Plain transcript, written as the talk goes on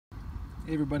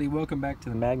Hey everybody, welcome back to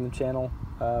the Magnum channel.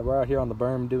 We're out here on the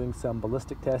berm doing some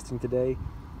ballistic testing today.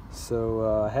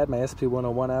 So I had my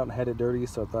SP101 out and had it dirty,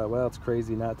 so I thought, well, it's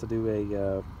crazy not to do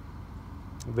a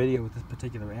video with this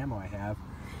particular ammo I have.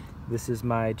 This is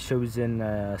my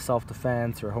chosen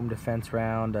self-defense or home defense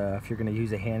round if you're going to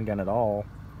use a handgun at all.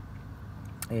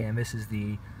 And this is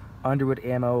the Underwood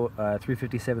ammo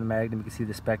 357 Magnum. You can see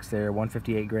the specs there,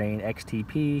 158 grain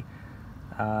XTP.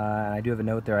 I do have a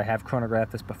note there. I have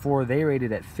chronographed this before. They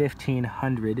rated at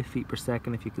 1,500 feet per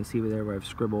second, if you can see there where I've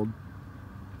scribbled.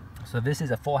 So this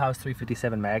is a full house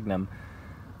 357 Magnum.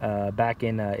 Back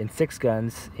in Six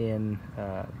Guns,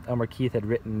 Elmer Keith had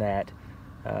written that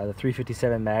the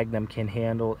 357 Magnum can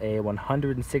handle a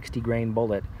 160 grain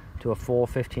bullet to a full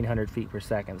 1,500 feet per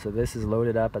second. So this is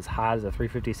loaded up as hot as a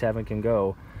 357 can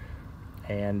go,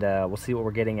 and we'll see what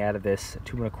we're getting out of this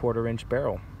 2 1/4 inch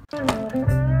barrel.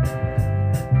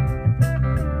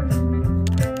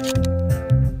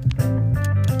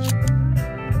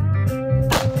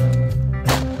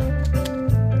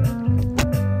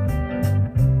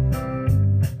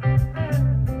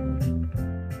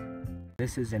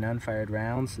 This is an unfired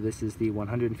round, so this is the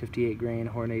 158 grain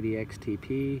Hornady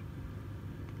XTP.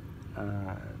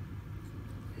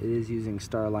 It is using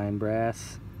Starline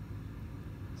brass,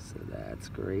 so that's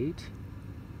great.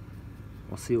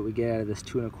 We'll see what we get out of this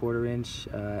 2 1/4 inch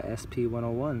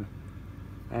SP101.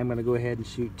 I'm going to go ahead and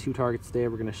shoot 2 targets there.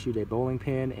 We're going to shoot a bowling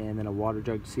pin and then a water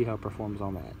jug to see how it performs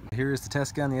on that. Here's the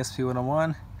test gun, the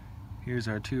SP101. Here's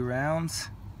our 2 rounds.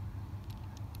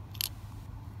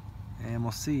 And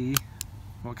we'll see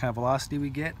what kind of velocity we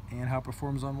get and how it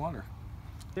performs on water.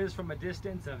 Here's from a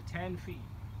distance of 10 feet.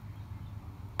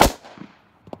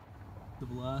 The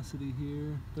velocity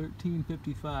here,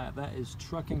 1355. That is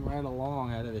trucking right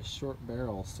along out of this short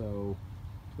barrel. So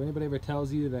if anybody ever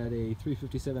tells you that a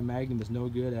 357 Magnum is no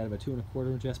good out of a 2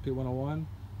 1/4 inch SP101,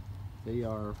 they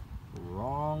are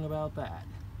wrong about that.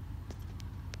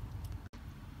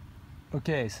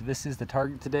 Okay, so this is the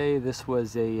target today. This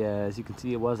was a, as you can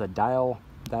see, it was a dial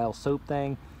soap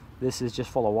thing. This is just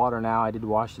full of water now. I did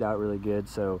wash it out really good.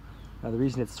 So the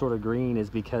reason it's sort of green is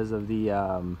because of the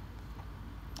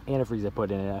antifreeze I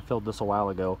put in it. I filled this a while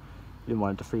ago. Didn't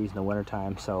want it to freeze in the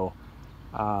wintertime. So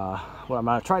what I'm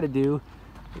going to try to do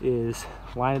is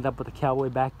line it up with the cowboy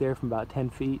back there from about 10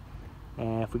 feet.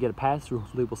 And if we get a pass through,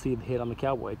 hopefully we'll see the hit on the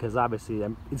cowboy, because obviously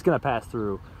it's going to pass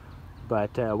through.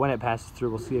 But when it passes through,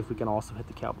 we'll see if we can also hit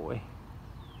the cowboy.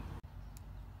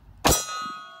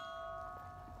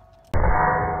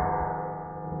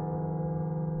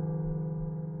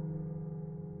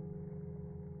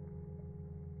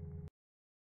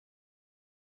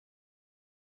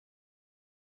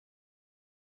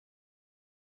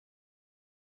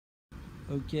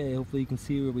 Okay, hopefully you can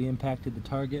see where we impacted the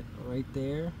target right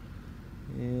there.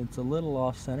 It's a little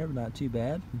off center, but not too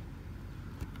bad.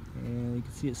 And you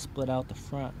can see it split out the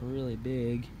front really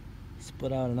big.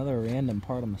 Split out another random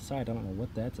part on the side. I don't know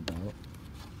what that's about.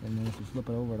 And then if you flip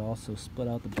it over, it also split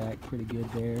out the back pretty good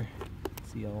there.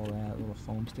 See all that little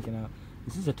foam sticking out.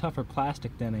 This is a tougher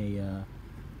plastic than a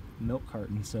milk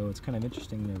carton, so it's kind of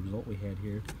interesting the result we had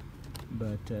here.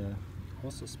 But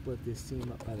also split this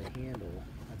seam up by the handle.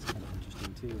 That's kind of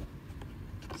interesting too.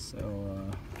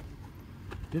 So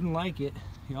didn't like it.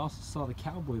 You also saw the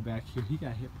cowboy back here. He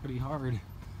got hit pretty hard.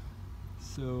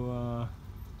 So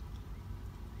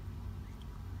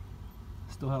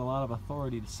still had a lot of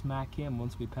authority to smack him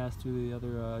once we passed through the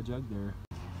other jug there.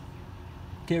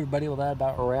 Okay everybody, well that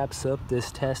about wraps up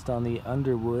this test on the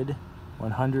Underwood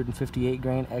 158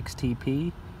 grain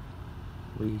XTP.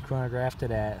 We chronographed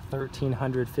it at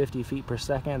 1,350 feet per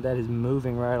second. That is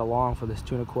moving right along for this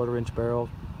 2 1/4 inch barrel.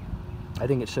 I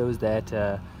think it shows that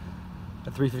a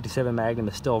 357 Magnum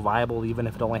is still viable even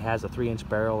if it only has a 3-inch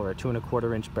barrel or a 2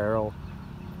 1/4 inch barrel,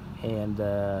 and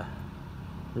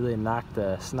really knocked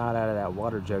the snot out of that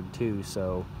water jug too.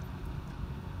 So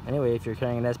anyway, if you're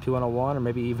carrying an SP101 or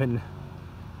maybe even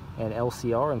an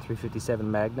LCR and 357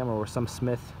 Magnum or some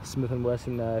Smith &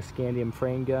 Wesson Scandium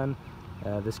frame gun,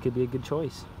 this could be a good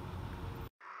choice.